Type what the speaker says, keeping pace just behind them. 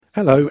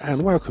Hello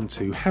and welcome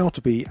to How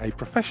to Be a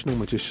Professional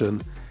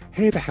Magician,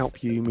 here to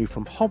help you move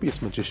from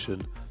hobbyist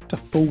magician to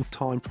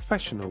full-time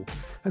professional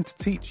and to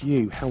teach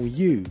you how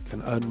you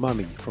can earn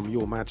money from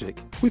your magic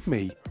with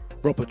me,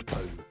 Robert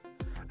Bone.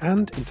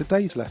 And in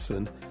today's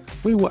lesson,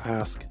 we will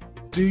ask,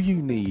 do you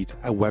need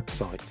a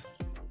website?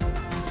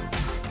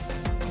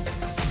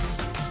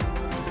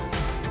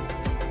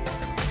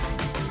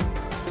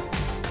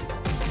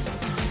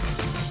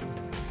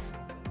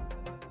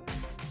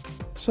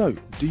 So,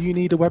 do you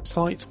need a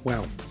website?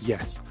 Well,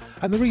 yes.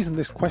 And the reason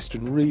this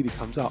question really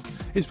comes up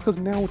is because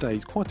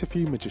nowadays quite a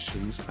few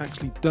magicians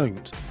actually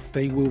don't.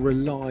 They will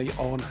rely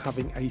on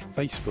having a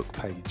Facebook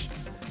page.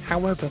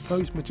 However,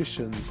 those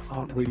magicians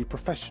aren't really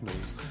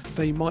professionals.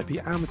 They might be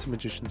amateur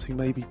magicians who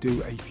maybe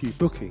do a few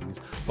bookings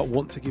but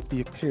want to give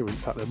the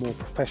appearance that they're more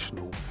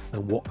professional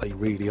than what they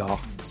really are.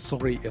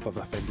 Sorry if I've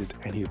offended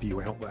any of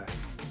you out there.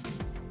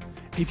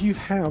 If you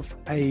have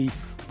a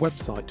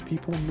website,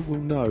 people will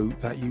know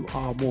that you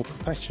are more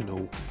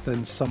professional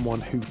than someone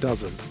who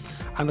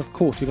doesn't. And of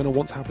course, you're going to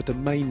want to have a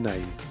domain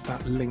name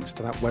that links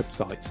to that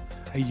website,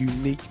 a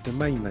unique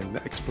domain name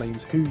that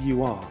explains who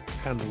you are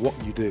and what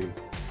you do.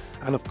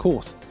 And of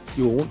course,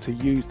 you'll want to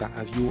use that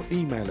as your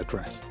email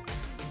address.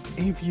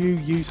 If you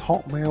use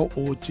Hotmail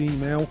or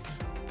Gmail,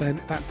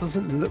 then that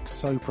doesn't look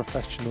so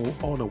professional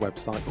on a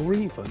website or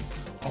even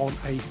on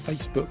a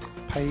Facebook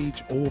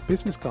page or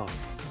business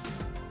cards.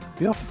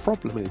 The other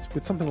problem is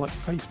with something like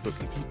Facebook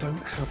is you don't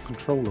have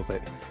control of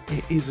it.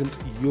 It isn't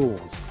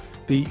yours.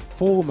 The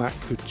format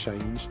could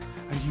change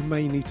and you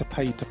may need to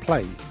pay to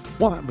play.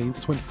 What that means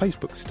is when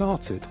Facebook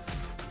started,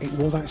 it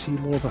was actually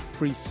more of a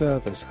free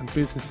service and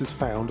businesses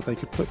found they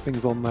could put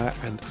things on there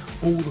and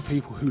all the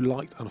people who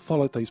liked and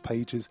followed those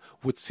pages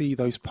would see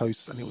those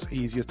posts and it was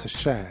easier to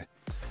share.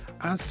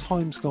 As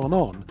time's gone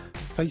on,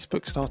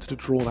 Facebook started to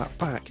draw that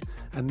back.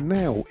 And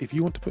now, if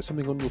you want to put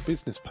something on your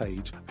business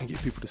page and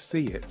get people to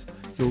see it,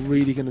 you're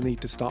really going to need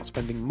to start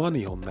spending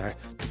money on there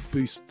to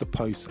boost the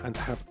posts and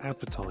to have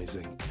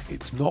advertising.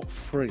 It's not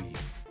free.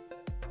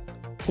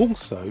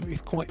 Also,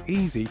 it's quite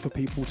easy for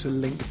people to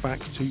link back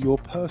to your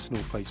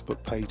personal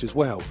Facebook page as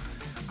well.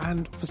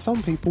 And for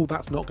some people,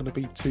 that's not going to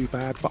be too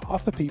bad, but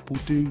other people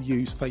do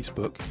use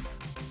Facebook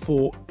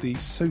for the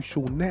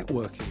social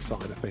networking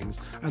side of things,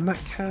 and that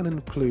can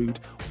include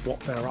what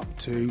they're up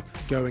to,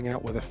 going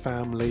out with a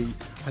family,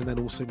 and then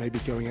also maybe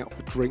going out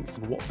for drinks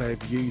and what their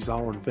views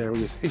are on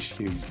various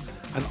issues.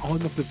 And I'm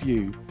of the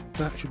view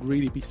that should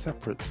really be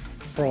separate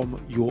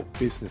from your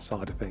business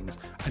side of things.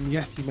 And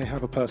yes, you may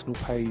have a personal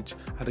page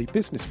and a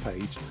business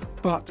page,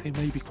 but it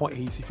may be quite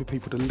easy for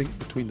people to link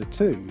between the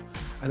two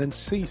and then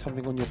see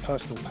something on your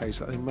personal page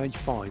that they may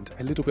find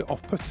a little bit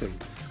off-putting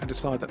and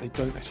decide that they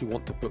don't actually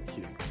want to book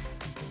you.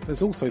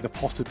 There's also the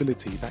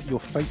possibility that your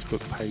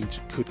Facebook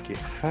page could get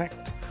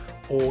hacked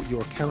or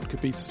your account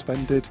could be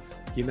suspended.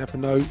 You never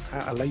know.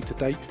 At a later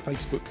date,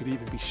 Facebook could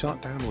even be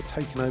shut down or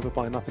taken over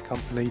by another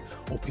company,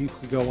 or people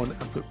could go on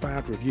and put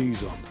bad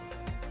reviews on.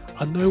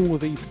 I know all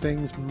these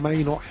things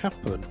may not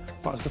happen,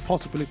 but there's the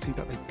possibility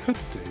that they could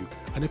do,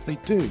 and if they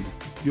do,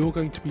 you're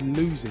going to be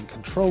losing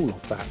control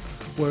of that.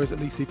 Whereas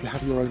at least if you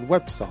have your own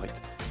website,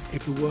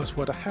 if the worst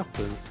were to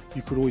happen,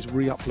 you could always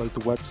re-upload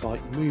the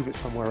website, move it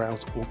somewhere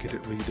else, or get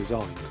it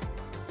redesigned.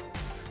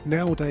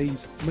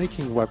 Nowadays,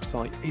 making a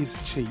website is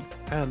cheap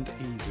and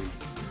easy,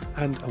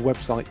 and a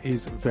website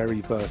is very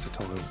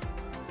versatile.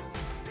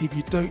 If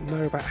you don't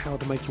know about how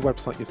to make a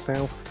website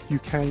yourself, you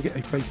can get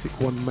a basic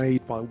one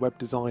made by a web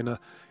designer.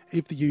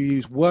 If you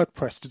use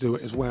WordPress to do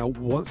it as well,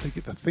 once they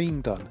get the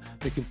theme done,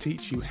 they can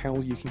teach you how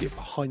you can get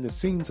behind the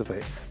scenes of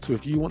it. So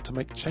if you want to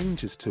make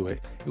changes to it,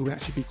 it will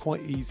actually be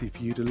quite easy for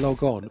you to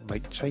log on,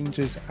 make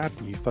changes, add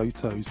new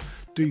photos,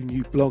 do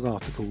new blog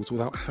articles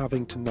without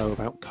having to know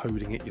about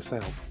coding it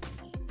yourself.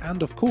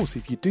 And of course,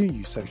 if you do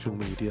use social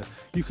media,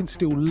 you can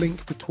still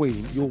link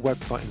between your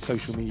website and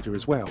social media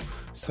as well,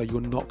 so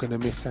you're not going to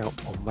miss out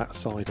on that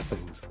side of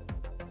things.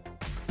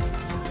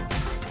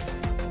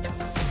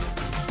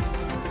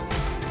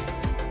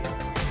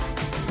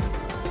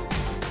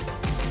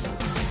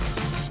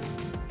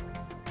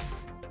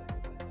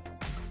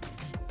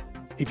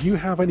 If you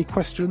have any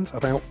questions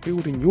about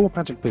building your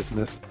magic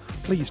business,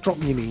 please drop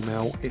me an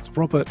email. It's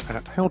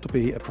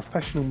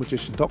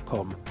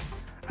robert@howtobeaprofessionalmagician.com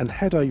and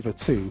head over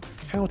to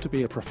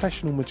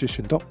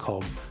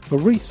howtobeaprofessionalmagician.com for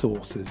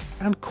resources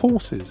and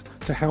courses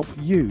to help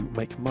you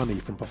make money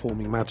from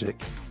performing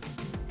magic.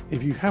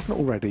 If you haven't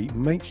already,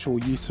 make sure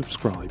you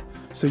subscribe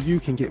so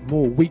you can get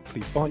more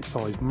weekly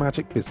bite-sized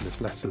magic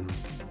business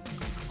lessons.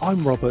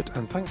 I'm Robert,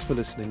 and thanks for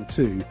listening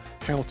to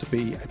How to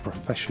Be a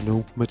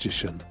Professional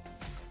Magician.